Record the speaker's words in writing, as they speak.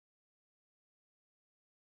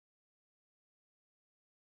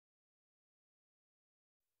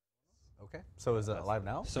Okay. So is it live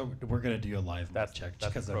now? So we're gonna do a live mic check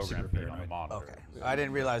That's because the I'm super program feed on the paranoid. monitor. Okay. I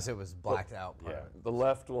didn't realize it was blacked out. Yeah. The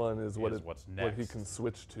left one is what what's what he next. can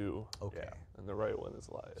switch to. Okay. Yeah. And the right one is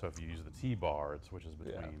live. So if you use the T bar, it switches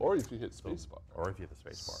between. yeah. Or if you hit spacebar. Or if you hit the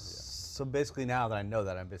space bar. So basically, now that I know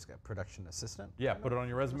that, I'm basically a production assistant. Yeah. Yeah. Put it on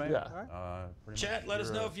your resume. Yeah. Pretty Chat, much let us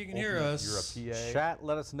you're know a if you can hear ultimate- us. You're a PA. Chat,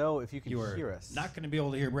 let us know if you can You are hear us. not going to be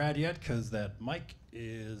able to hear Brad yet because that mic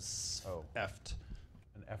is effed.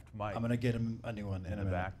 An effed mic. I'm going to get him a new one in in a the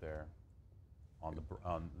minute. back there.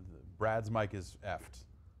 Brad's mic is effed.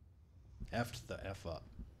 Effed the F up.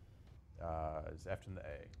 It's effed in the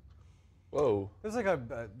A. Whoa. There's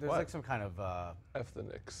like some kind of F the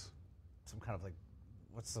Knicks.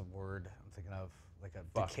 what's the word I'm thinking of? Like a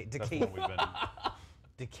Fuck, decay, that's decay, what we've been.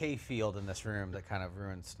 decay field in this room that kind of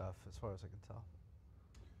ruins stuff, as far as I can tell.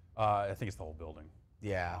 I think it's the whole building.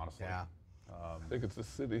 Yeah. Honestly. Yeah. I think it's the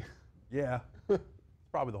city. Yeah. It's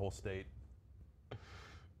probably the whole state.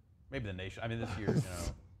 Maybe the nation. I mean, this year,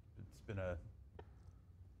 it's been a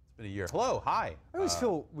year. Hello, hi. I always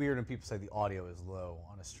feel weird when people say the audio is low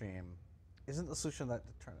on a stream. Isn't the solution that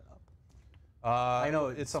to turn it up? I know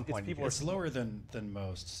at some point people It's lower than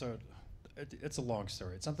most, so it's a long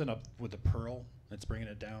story. It's something up with the Pearl. It's bringing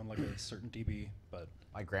it down like a certain dB, but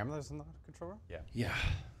My grandmother's in the controller. yeah.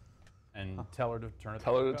 And tell her to turn it.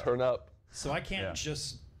 Tell her back to up. turn up. So I can't Yeah.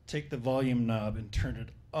 just take the volume knob and turn it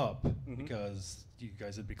up because you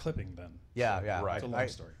guys would be clipping then. Yeah, So yeah. right. It's a long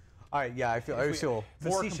story. All right. Yeah, I always feel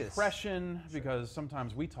More facetious. compression because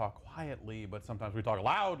sometimes we talk quietly, but sometimes we talk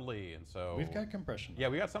loudly, and so We've got compression. Yeah,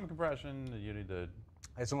 we got some compression. You need to.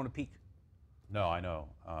 I just don't want to peak. No, I know.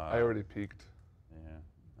 I already peaked.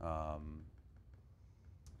 Yeah.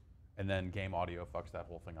 And then game audio fucks that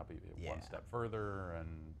whole thing up one step further,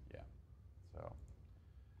 and yeah. So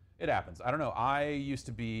it happens. I don't know. I used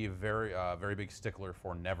to be a very big stickler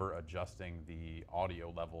for never adjusting the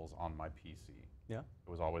audio levels on my PC. Yeah. It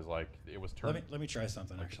was always like it was turned. Let me try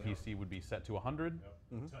something The actually. PC would be set to 100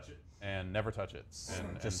 Touch it. and never touch it.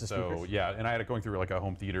 And Just the so, speakers? yeah, and I had it going through like a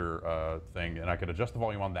home theater thing, and I could adjust the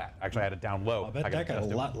volume on that. Actually, I had it down low. I bet could that got a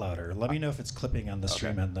adjust it- lot louder. Let me know if it's clipping on the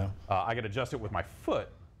stream end though. I could adjust it with my foot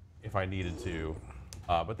if I needed to.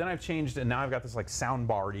 But then I've changed, and now I've got this like sound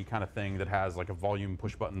bar-y kind of thing that has like a volume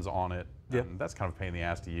push buttons on it. Yeah. And that's kind of a pain in the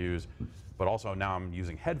ass to use. But also now I'm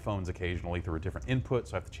using headphones occasionally through a different input,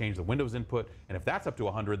 so I have to change the Windows input. And if that's up to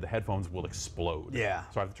 100, the headphones will explode. Yeah.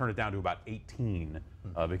 So I have to turn it down to about 18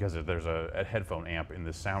 because there's a headphone amp in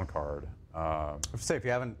this sound card. Say if you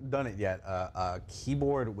haven't done it yet, a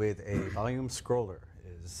keyboard with a volume scroller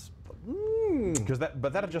is.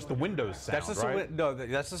 But that adjusts the Windows sound, That's just right?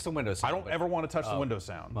 that's just the Windows. I don't ever want to touch the Windows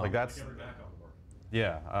sound. Like that's, Every backup will work.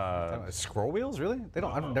 yeah. Scroll wheels, really? They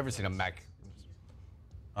don't. I've never seen a Mac.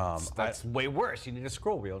 That's way worse. You need a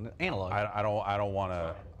scroll wheel, analog. I don't want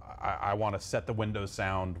to. I want to set the Windows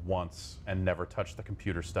sound once and never touch the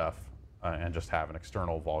computer stuff, and just have an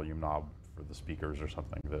external volume knob for the speakers or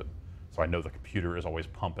something so I know the computer is always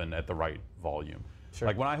pumping at the right volume. Sure.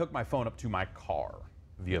 Like when I hook my phone up to my car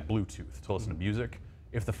via Bluetooth to listen to music,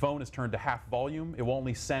 if the phone is turned to half volume, it will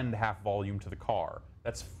only send half volume to the car.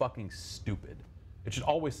 That's fucking stupid. It should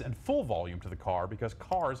always send full volume to the car because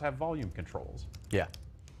cars have volume controls. Yeah,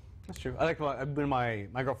 that's true. I like when my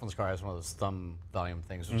girlfriend's car has one of those thumb volume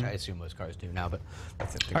things, which I assume most cars do now. But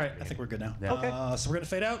that's it. All right, I think we're good now. Yeah. Okay. So we're gonna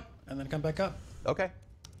fade out and then come back up. Okay.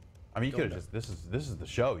 I mean, you could have just. This is the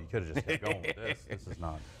show. You could have just kept going with this. This is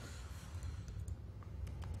not.